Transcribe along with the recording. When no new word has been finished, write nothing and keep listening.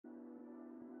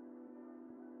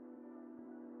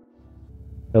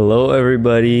Hello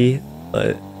everybody,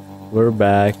 we're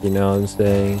back, you know what I'm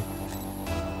saying.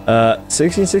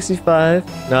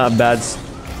 1665, not a bad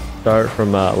start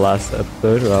from last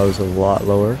episode where I was a lot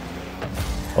lower.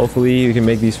 Hopefully we can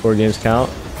make these 4 games count.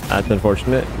 That's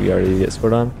unfortunate, we already get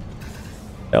scored on.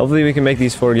 Hopefully we can make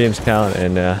these 4 games count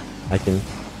and I can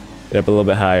get up a little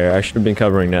bit higher. I should have been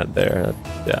covering net there.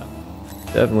 Yeah,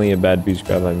 definitely a bad boost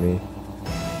grab by me.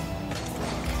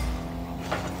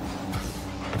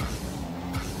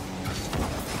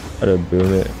 Try to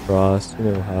boom it across, you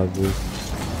know how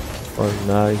this. Or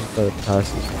not, you just gotta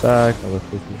pass this back on the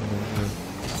 50.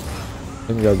 I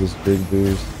can grab this big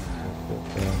boost.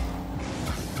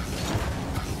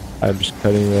 I'm just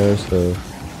cutting there so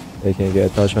they can't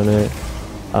get a touch on it.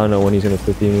 I don't know when he's gonna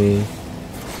 50 me.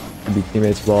 Could be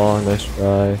teammate's ball, nice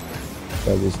try.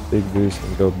 Grab this big boost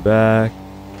and go back.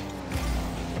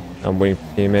 I'm waiting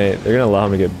for teammate. They're gonna allow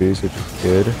him to get boost, which is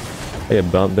good. I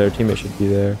get bumped there, teammate should be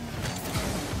there.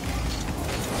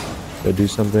 Go do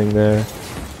something there.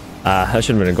 That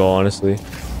should have been a goal, honestly.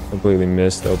 Completely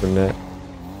missed the open net.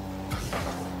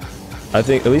 At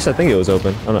least I think it was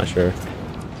open. I'm not sure.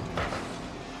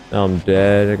 Now I'm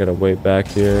dead. I gotta wait back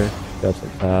here. Grab some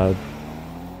pad.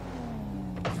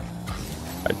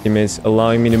 Alright, teammates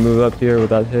allowing me to move up here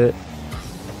without hit.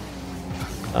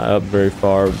 Not up very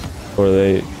far before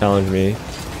they challenge me.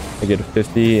 I get a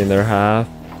 50 in their half.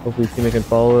 Hopefully teammate can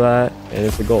follow that, and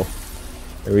it's a goal.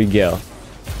 There we go.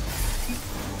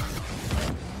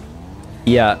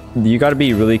 Yeah, you got to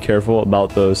be really careful about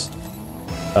those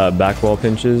back wall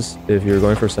pinches if you're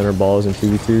going for center balls and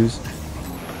 2v2s.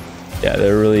 Yeah,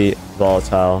 they're really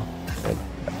volatile.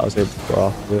 I was able to throw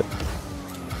off of it.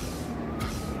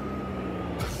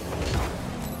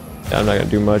 Yeah, I'm not going to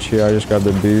do much here. I just grabbed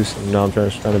the boost and now I'm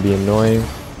just trying to be annoying. I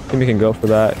think we can go for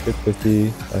that. Good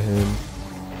 50 by him.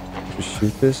 Just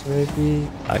shoot this maybe?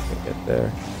 I can't get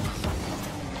there.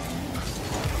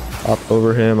 Hop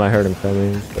over him. I heard him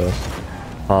coming, so...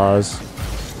 Pause.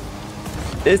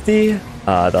 50. I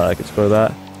thought I could score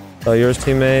that. Oh, yours,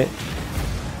 teammate.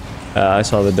 I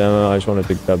saw the demo. I just wanted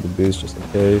to grab the boost just in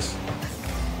case.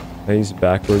 He's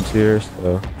backwards here,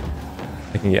 so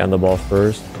I can get on the ball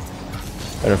first.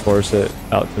 Trying to force it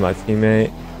out to my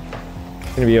teammate.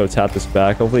 Gonna be able to tap this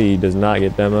back. Hopefully he does not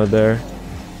get demoed there.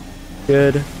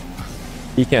 Good.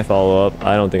 He can't follow up.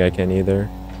 I don't think I can either.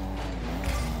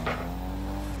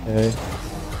 Okay.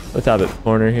 Let's tap it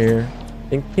corner here. I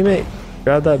think teammate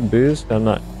grabbed that boost. I'm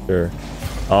not sure.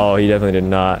 Oh, he definitely did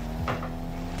not.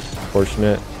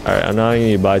 Fortunate. All right, I'm not gonna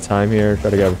need to buy time here. Try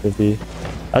to grab a 50.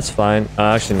 That's fine.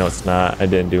 Actually, no, it's not. I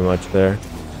didn't do much there.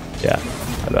 Yeah,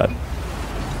 my bad.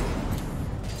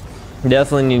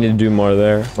 Definitely need to do more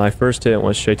there. My first hit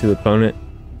went straight to the opponent.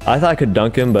 I thought I could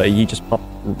dunk him, but he just popped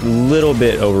a little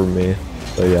bit over me.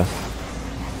 So yeah,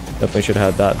 definitely should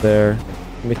have had that there.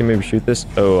 We can maybe shoot this.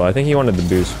 Oh, I think he wanted the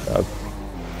boost grab.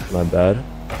 My bad.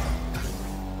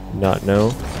 Not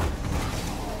know.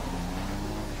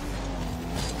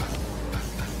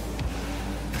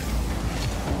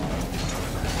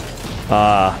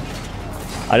 I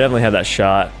definitely had that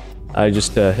shot. I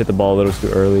just hit the ball a little too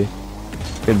early.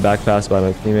 Good back pass by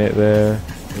my teammate there.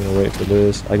 I'm gonna wait for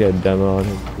this. I get a demo on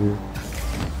him too.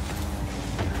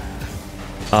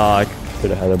 I could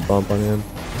have had a bump on him.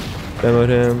 Demoed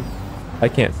him. I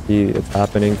can't see it's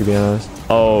happening, to be honest.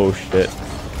 Oh shit.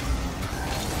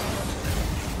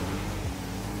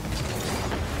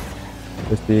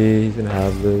 He's gonna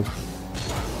have this.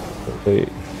 Hopefully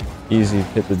easy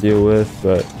hit to deal with,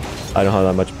 but I don't have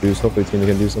that much boost. Hopefully team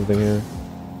can do something here.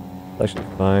 It's actually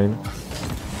fine.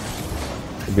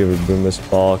 We'll be able to boom this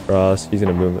ball across. He's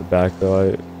gonna boom it back though,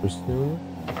 I presume.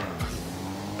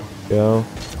 Go.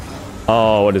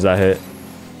 Oh, what does that hit?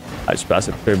 I just pass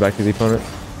it straight back to the opponent.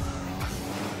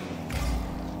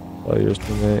 Oh, yours,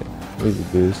 teammate. Leave the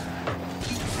boost.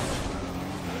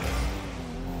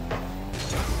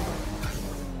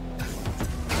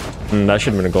 That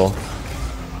should have been a goal.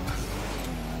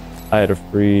 I had a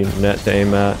free net to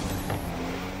aim at.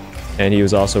 And he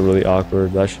was also really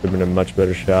awkward. That should have been a much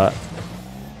better shot.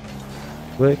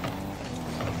 Click.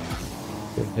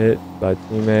 Good hit by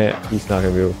teammate. He's not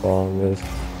going to be able to fall on this.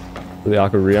 Really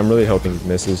awkward read. I'm really hoping he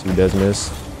misses. He does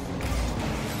miss.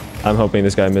 I'm hoping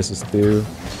this guy misses too.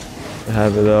 I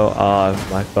have it though. I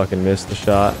fucking missed the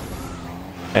shot.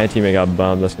 And teammate got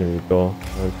bumped. That's going to be a goal.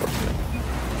 Unfortunate.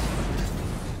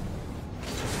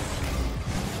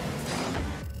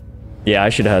 Yeah, I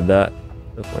should have had that.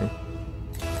 Definitely.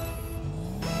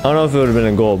 I don't know if it would have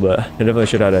been a goal, but I definitely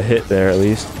should have had a hit there at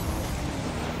least.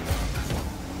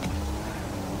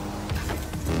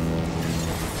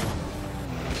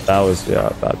 That was, yeah,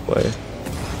 a bad play.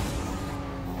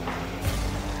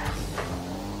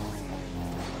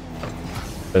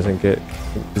 doesn't get,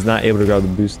 is not able to grab the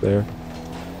boost there.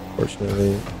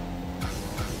 Fortunately,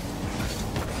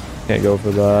 can't go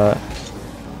for that.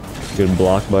 Good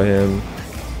block by him.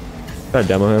 Try to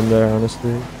demo him there,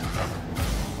 honestly.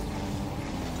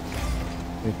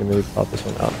 He can maybe pop this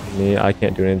one out for me. I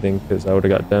can't do anything because I would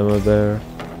have got demoed there.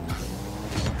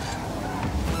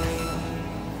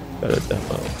 Got a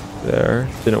demo there.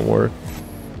 Didn't work.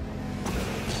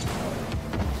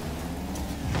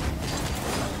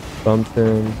 Bumped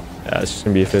him. Yeah, it's just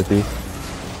gonna be a 50.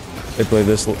 They played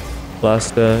this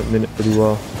last minute pretty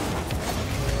well.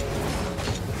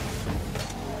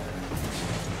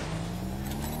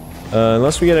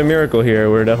 Unless we get a miracle here,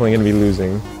 we're definitely gonna be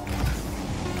losing.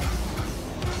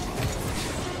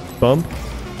 Bump.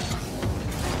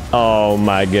 Oh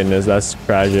my goodness, that's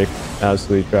tragic.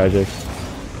 Absolutely tragic.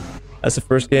 That's the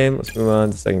first game. Let's move on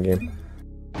to the second game.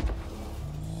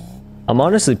 I'm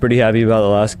honestly pretty happy about the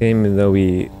last game, even though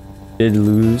we did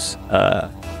lose.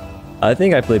 I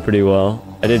think I played pretty well.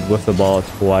 I did whiff the ball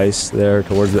twice there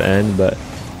towards the end, but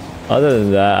other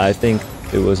than that, I think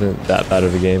it wasn't that bad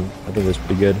of a game. I think it was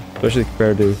pretty good, especially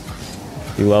compared to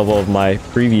the level of my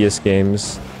previous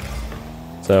games.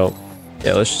 So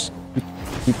yeah, let's just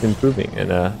keep improving,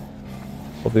 and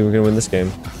hopefully we can win this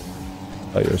game.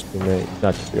 Yours teammate,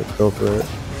 not just gonna go for it.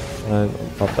 I'll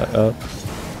pop that up.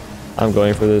 I'm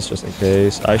going for this just in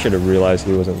case. I should have realized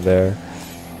he wasn't there.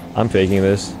 I'm faking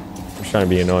this. I'm just trying to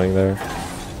be annoying there.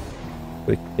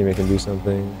 The teammate can do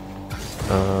something.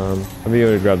 I'll be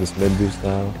able to grab this mid boost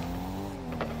now.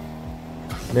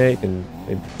 Teammate can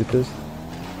maybe get this.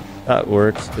 That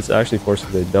works. It's actually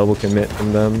forces a double commit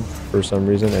from them for some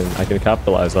reason, and I can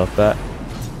capitalize off that.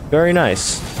 Very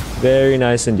nice. Very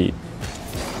nice indeed.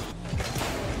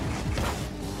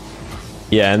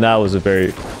 Yeah, and that was a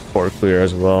very poor clear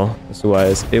as well. That's why I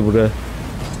was able to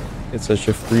get such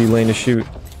a free lane to shoot.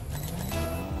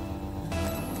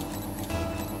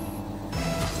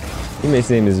 Teammate's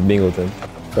name is Bingleton.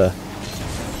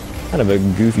 Kind of a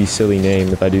goofy, silly name,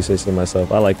 if I do say so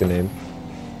myself. I like the name.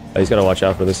 He's got to watch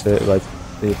out for this hit by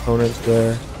the opponent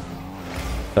there.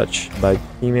 Touch by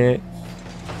teammate.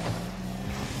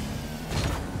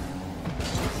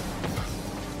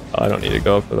 Oh, I don't need to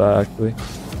go for that, actually.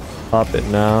 Pop it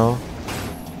now.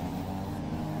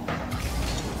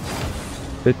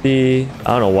 50. I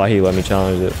don't know why he let me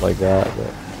challenge it like that,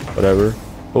 but whatever.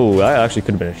 Oh, that actually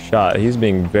could have been a shot. He's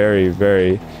being very,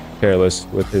 very careless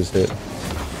with his hit.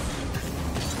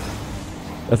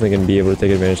 Definitely gonna be able to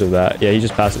take advantage of that. Yeah, he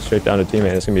just passed it straight down to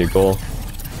teammate. It's gonna be a goal.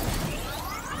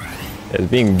 Yeah, he's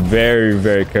being very,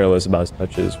 very careless about his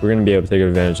touches. We're gonna be able to take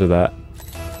advantage of that.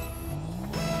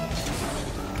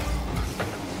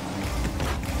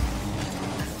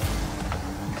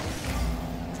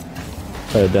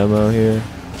 Try a demo here.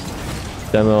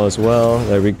 Demo as well.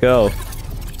 There we go.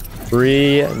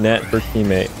 Free net for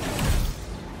teammate.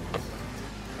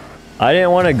 I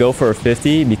didn't want to go for a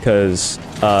 50 because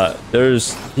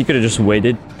he could have just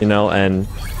waited, you know, and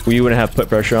we wouldn't have put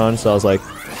pressure on. So I was like,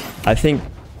 I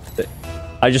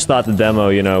just thought the demo,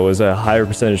 you know, was a higher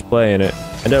percentage play, and it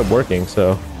ended up working.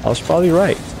 So I was probably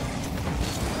right.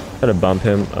 Try to bump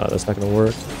him. That's not gonna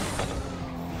work.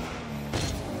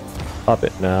 Pop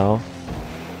it now.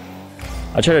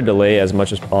 I try to delay as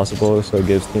much as possible so it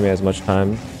gives teammate as much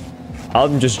time.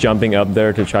 I'm just jumping up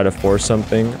there to try to force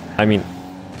something. I mean,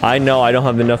 I know I don't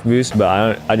have enough boost,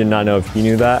 but I did not know if he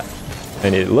knew that.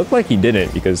 And it looked like he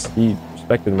didn't because he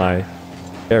respected my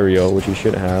aerial, which he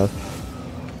shouldn't have.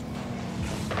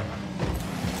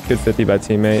 Good 50 by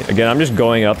teammate. Again, I'm just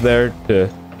going up there to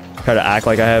try to act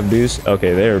like I have boost.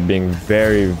 Okay, they are being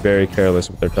very, very careless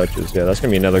with their touches. Yeah, that's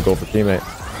going to be another goal for teammate.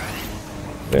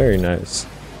 Very nice.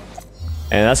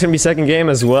 And that's going to be second game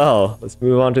as well. Let's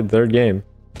move on to the third game.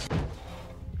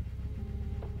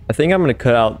 I think I'm going to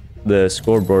cut out the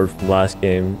scoreboard from last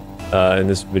game in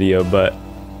this video, but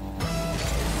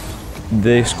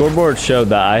the scoreboard showed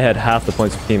that I had half the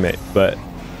points of teammate, but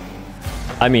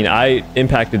I mean, I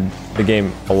impacted the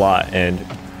game a lot and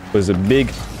was a big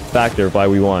factor of why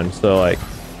we won. So like,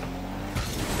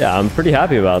 yeah, I'm pretty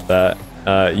happy about that.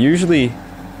 Usually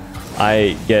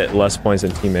I get less points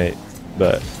than teammate,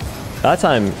 but that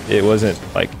time it wasn't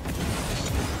like,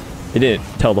 it didn't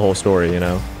tell the whole story, you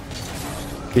know.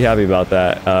 Be happy about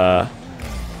that.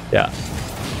 Yeah,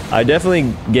 I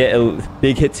definitely get a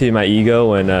big hit to my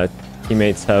ego when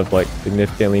teammates have like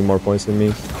significantly more points than me.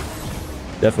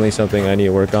 Definitely something I need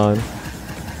to work on.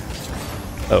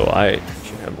 Oh, I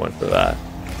should have went for that.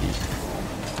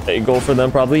 A goal for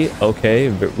them probably. Okay,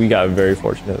 but we got very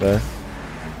fortunate there.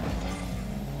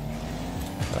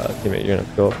 Teammate, you're gonna have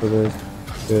to go for this.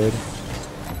 Good.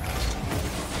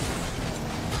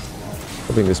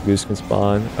 Hoping this boost can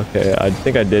spawn. Okay, I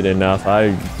think I did enough.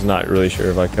 I was not really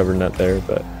sure if I covered net there,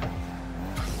 but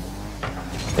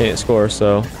I didn't score,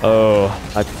 so. Oh,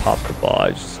 I popped the ball.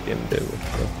 I just skimmed it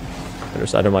with the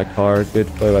underside of my car. Good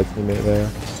play by teammate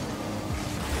there.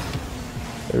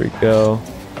 There we go.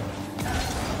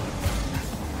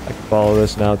 I can follow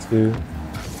this now too.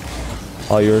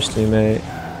 All yours, teammate.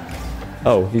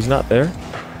 Oh, he's not there?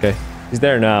 Okay, he's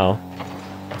there now.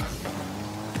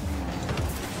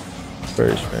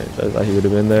 Very strange. I thought he would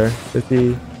have been there.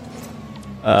 50.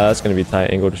 That's going to be tight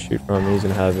angle to shoot from. He's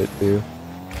going to have it too.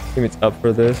 Teammate's up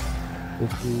for this.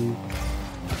 50.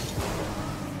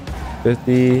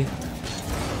 50.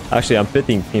 Actually, I'm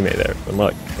 50ing teammate there. I'm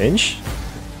like, pinch?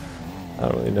 I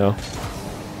don't really know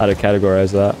how to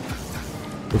categorize that.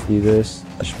 50 this.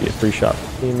 That should be a free shot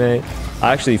for teammate.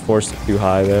 I actually forced it too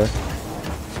high there.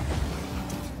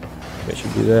 It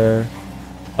should be there.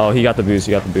 Oh, he got the boost.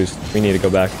 He got the boost. We need to go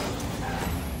back.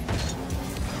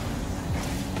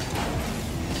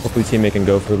 Hopefully teammate can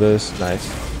go for this.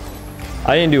 Nice.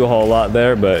 I didn't do a whole lot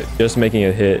there, but just making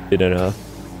a hit did enough.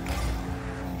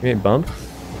 Teammate bump?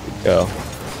 Go.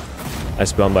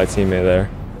 Nice bump by teammate there.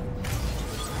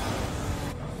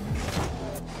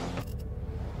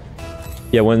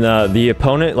 Yeah, when the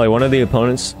opponent, like one of the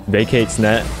opponents vacates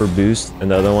net for boost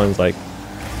and the other one's like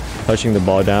touching the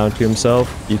ball down to himself,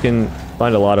 you can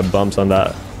find a lot of bumps on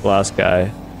that last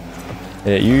guy. And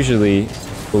it usually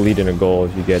will lead in a goal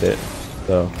if you get it.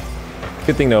 So,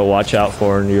 good thing to watch out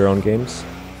for in your own games.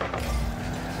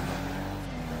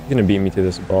 He's gonna beat me to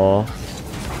this ball.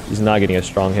 He's not getting a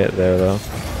strong hit there though.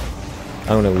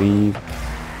 I'm gonna leave.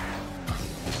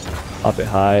 Pop it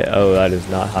high. Oh, that is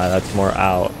not high. That's more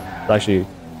out. It's actually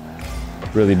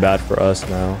really bad for us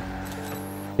now.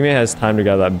 Teammate has time to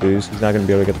get that boost. He's not gonna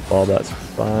be able to get the ball. That's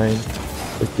fine.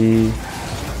 50.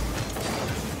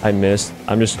 I missed.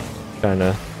 I'm just trying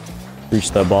to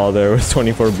reach that ball there with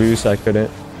 24 boost. I couldn't.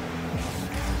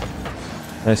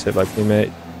 Nice hit by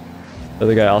teammate. The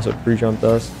other guy also pre-jumped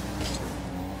us.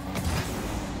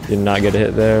 Did not get a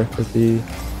hit there. 50.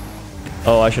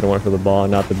 Oh, I should have went for the ball,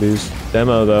 not the boost.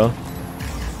 Demo though.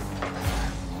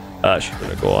 Should have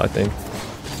been a goal, I think.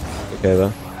 Okay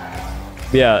though.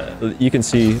 Yeah, you can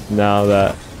see now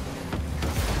that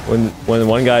when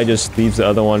one guy just leaves the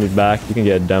other one back, you can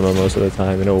get a demo most of the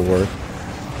time and it'll work.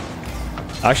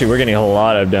 Actually, we're getting a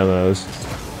lot of demos.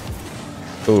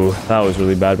 Ooh, that was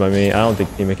really bad by me. I don't think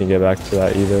teammate can get back to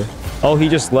that either. Oh, he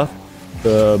just left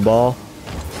the ball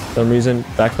for some reason.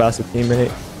 Back pass to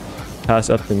teammate.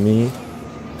 Pass up to me.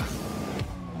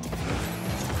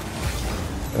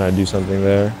 Can I do something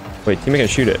there? Wait, teammate can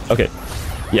shoot it. Okay.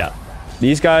 Yeah.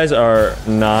 These guys are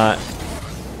not...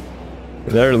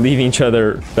 They're leaving each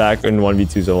other back in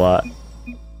 1v2s a lot.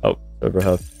 Oh,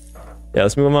 overhuff. Yeah,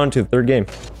 let's move on to the third game.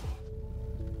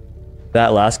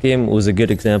 That last game was a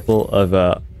good example of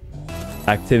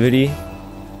activity.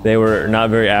 They were not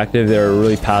very active. They were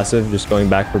really passive, just going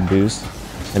back for boost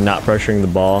and not pressuring the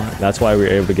ball. That's why we were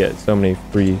able to get so many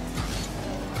free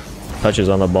touches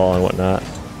on the ball and whatnot.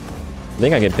 I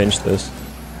think I can pinch this.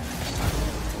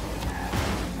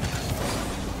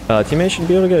 Teammate should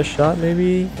be able to get a shot,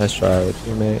 maybe. Nice try with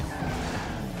teammate.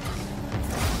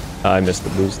 I missed the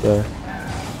boost there.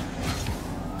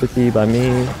 50 by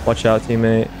me. Watch out,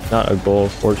 teammate. Not a goal,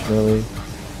 fortunately,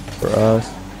 for us.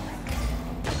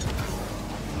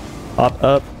 Pop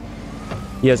up.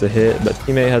 He has a hit, but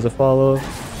teammate has a follow.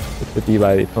 50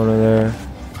 by the opponent there.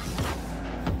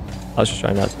 I was just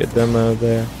trying not to get demo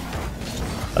there.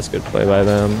 That's a good play by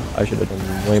them. I should have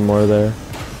done way more there.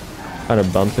 Kind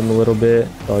of bumped him a little bit.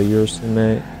 All yours,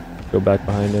 teammate. Go back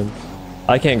behind him.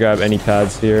 I can't grab any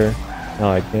pads here. No,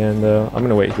 I can though. I'm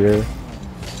gonna wait here.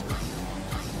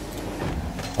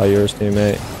 All yours,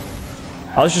 teammate.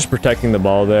 I was just protecting the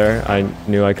ball there. I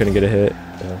knew I couldn't get a hit.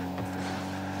 So.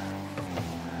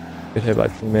 Good hit by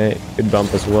teammate. Good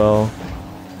bump as well.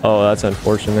 Oh, that's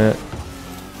unfortunate.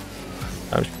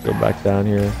 I'm just gonna go back down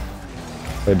here.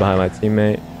 Play behind my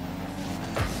teammate.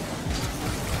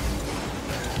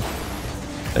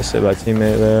 Nice hit by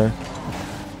teammate there.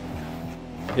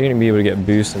 You're gonna be able to get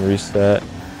boost and reset.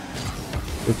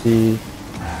 50.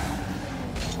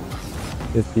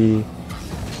 50.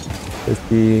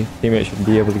 50. Teammate should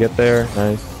be able to get there.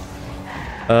 Nice.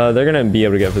 They're gonna be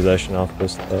able to get possession off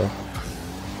this though.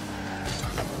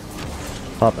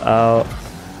 Pop out.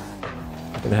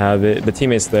 Can have it. The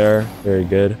teammate's there. Very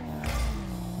good.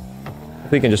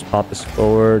 If we can just pop this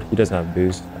forward. He doesn't have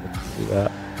boost. I can do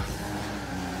that.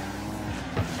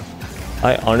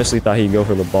 I honestly thought he'd go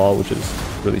for the ball, which is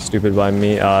really stupid by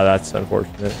me. That's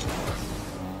unfortunate.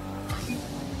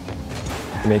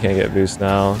 Teammate can't get boost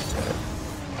now.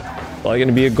 Probably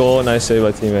gonna be a goal. Nice save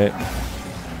by teammate.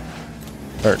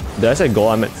 Or did I say goal?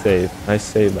 I meant save. Nice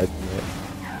save by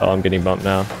teammate. Oh, I'm getting bumped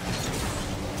now.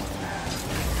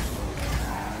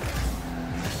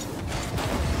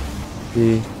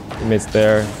 Teammate's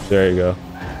there. There you go.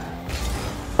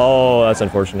 Oh, that's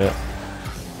unfortunate.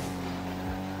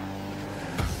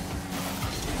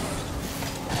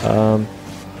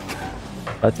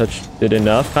 That touch did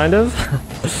enough, kind of.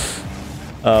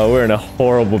 We're in a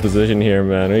horrible position here,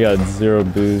 man. We got 0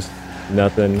 boost,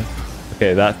 nothing.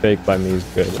 Okay, that fake by me is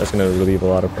good. That's gonna relieve a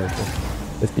lot of pressure.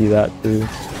 50 that too.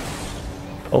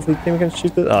 Hopefully team can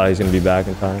shoot this. Oh, he's gonna be back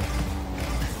in time.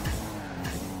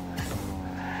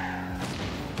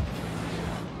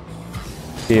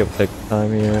 Be able to take the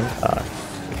time here.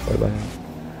 Play by him.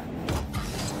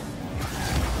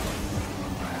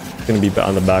 Gonna be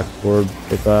on the backboard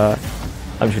with that.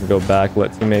 I'm just gonna go back,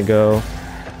 let teammate go.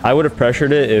 I would have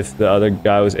pressured it if the other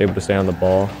guy was able to stay on the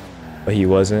ball, but he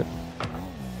wasn't.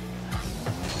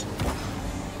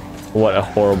 What a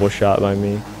horrible shot by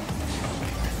me.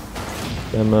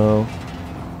 Demo.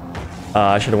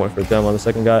 I should have went for a demo on the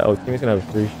second guy. Oh, teammate's gonna have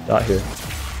a free shot here.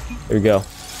 There we go.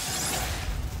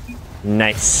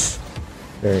 Nice.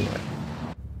 Very nice.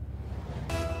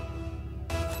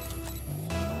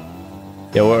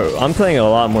 Yeah, I'm playing a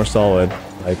lot more solid.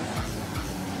 Like,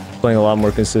 playing a lot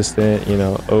more consistent, you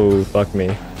know. Oh, fuck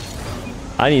me.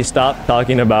 I need to stop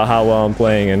talking about how well I'm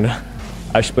playing and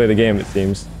I should play the game, it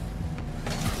seems.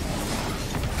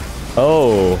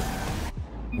 Oh.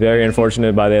 Very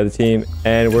unfortunate by the other team.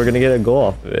 And we're going to get a goal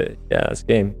off of it. Yeah, that's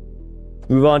game.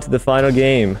 Move on to the final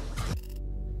game.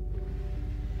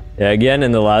 Yeah, again,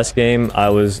 in the last game, I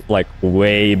was like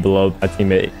way below my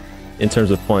teammate in terms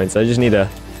of points. I just need to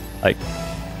like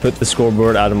put the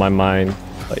scoreboard out of my mind.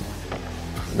 Like,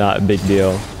 not a big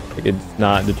deal. Like, it's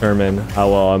not determine how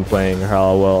well I'm playing or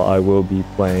how well I will be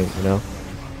playing, you know?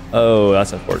 Oh,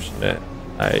 that's unfortunate.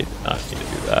 I did not need to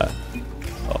do that.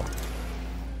 Oh.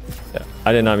 Yeah,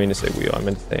 I did not mean to say wheel. I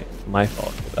meant to say my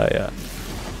fault. I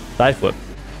side flip.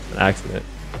 An accident.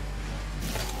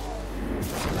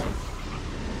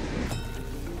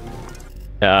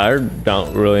 Yeah, I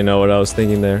don't really know what I was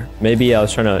thinking there. Maybe I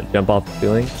was trying to jump off the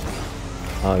ceiling.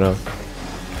 I don't know.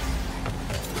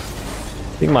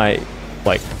 I think my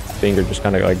like finger just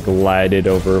kind of like glided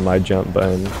over my jump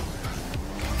button.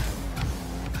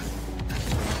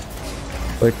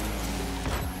 Like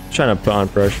trying to put on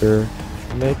pressure.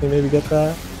 Make me maybe get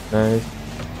that. Nice.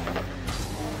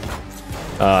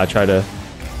 I tried to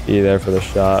be there for the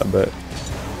shot, but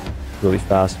really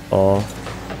fast ball.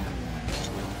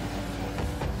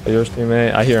 Yours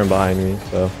teammate, I hear him behind me,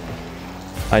 so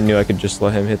I knew I could just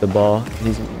let him hit the ball.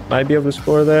 He might be able to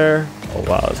score there. Oh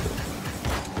wow, that's good.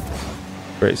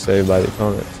 Great save by the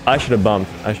opponent. I should have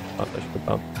bumped. I should have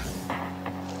bumped.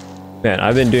 Man,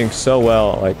 I've been doing so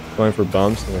well, like going for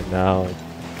bumps, and then now like,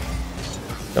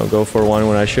 don't go for one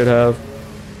when I should have.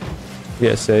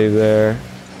 Get a save there.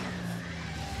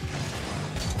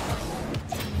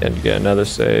 And get another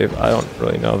save. I don't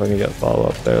really know if I can get a follow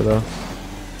up there though.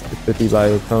 50 by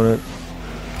the opponent.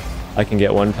 I can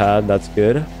get one pad. That's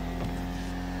good.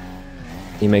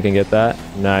 Teammate can get that.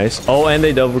 Nice. Oh, and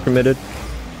they double committed.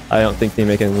 I don't think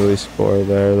teammate can really score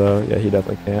there though. Yeah, he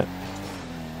definitely can't.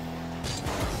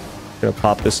 Gonna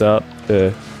pop this up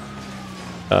to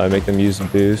make them use the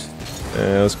boost.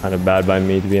 And it was kind of bad by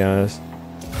me, to be honest.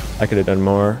 I could have done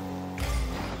more.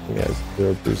 He has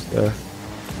 0 boost there.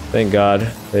 Thank God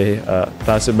they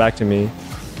pass it back to me.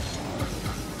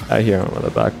 I hear him on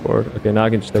the backboard. Okay, now I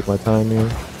can just take my time here.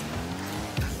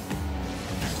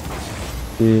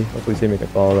 See, hopefully teammate can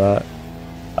follow that.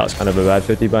 That was kind of a bad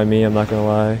 50 by me, I'm not gonna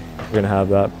lie. We're gonna have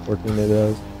that before teammate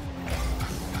does.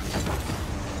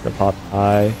 Gonna pop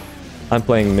high. I'm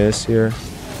playing miss here.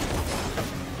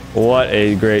 What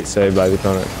a great save by the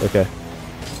opponent. Okay.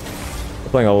 We're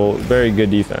playing a very good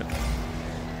defense.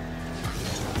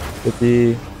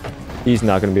 50. He's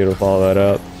not gonna be able to follow that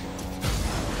up.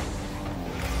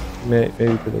 Maybe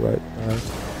to the right side.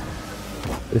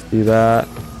 50 that.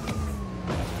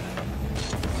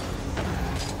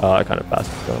 I kind of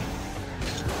passed the bump.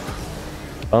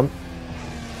 Bump.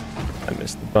 I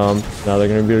missed the bump. Now they're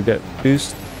going to be able to get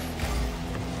boost.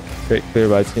 Great clear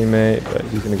by teammate, but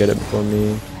he's going to get it before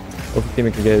me. Hopefully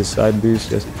teammate can get his side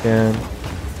boost. Yes, he can.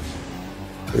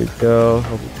 There we go.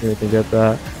 Hopefully teammate can get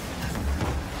that.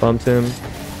 Bumped him.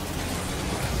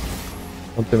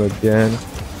 Bumped him again.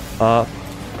 Pop.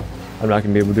 I'm not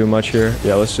going to be able to do much here.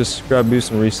 Yeah, let's just grab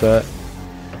boost and reset.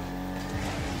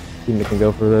 Teammate can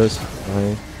go for this.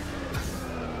 Nice.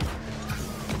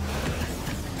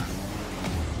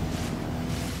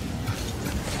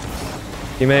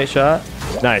 Teammate shot.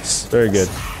 Nice. Very good.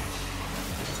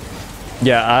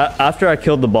 Yeah, after I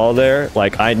killed the ball there,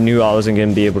 like, I knew I wasn't going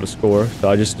to be able to score. So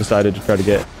I just decided to try to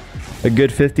get a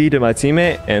good 50 to my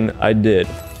teammate, and I did.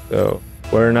 So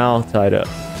we're now tied up.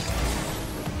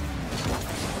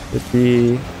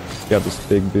 50. Got this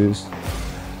big boost.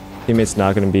 Teammate's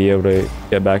not going to be able to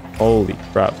get back. Holy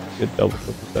crap. Good double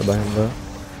flip that by him, though.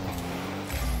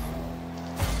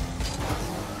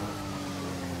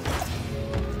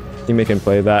 Teammate can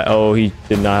play that. Oh, he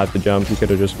did not have to jump. He could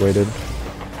have just waited.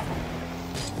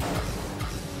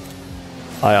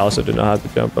 I also did not have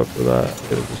to jump up for that.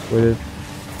 Could have just waited.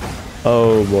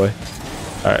 Oh boy.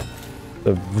 Alright. It's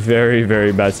a very,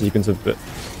 very bad sequence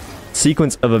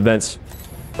of events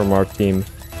from our team.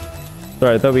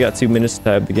 Sorry, I thought we got 2 minutes to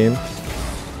tie up the game.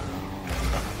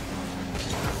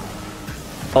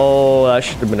 Oh, that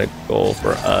should have been a goal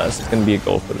for us. It's going to be a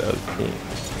goal for the other team.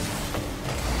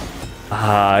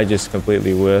 Ah, I just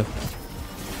completely whiffed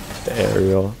the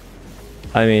aerial.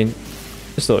 I mean,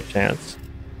 there's still a chance.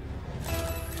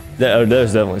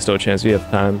 There's definitely still a chance. We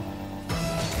have time.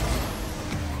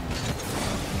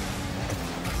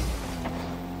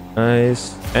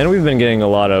 Nice. And we've been getting a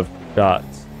lot of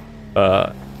shots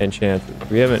and chances.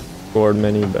 We haven't scored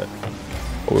many, but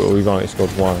we've only scored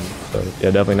 1. So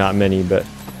yeah, definitely not many, but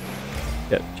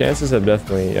yeah, chances have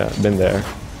definitely been there.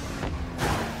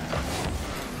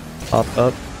 Pop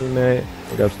up, teammate.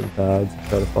 Pick up some pads.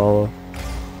 Try to follow.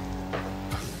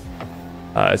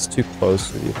 It's too close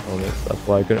to the opponent. So that's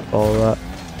why I couldn't follow that.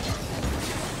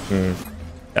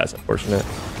 That's unfortunate.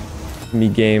 Me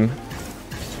game.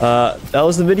 That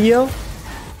was the video. I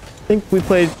think we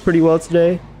played pretty well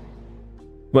today.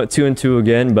 Went 2-2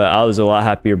 again, but I was a lot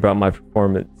happier about my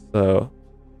performance. So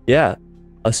yeah,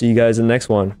 I'll see you guys in the next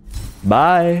one.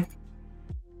 Bye.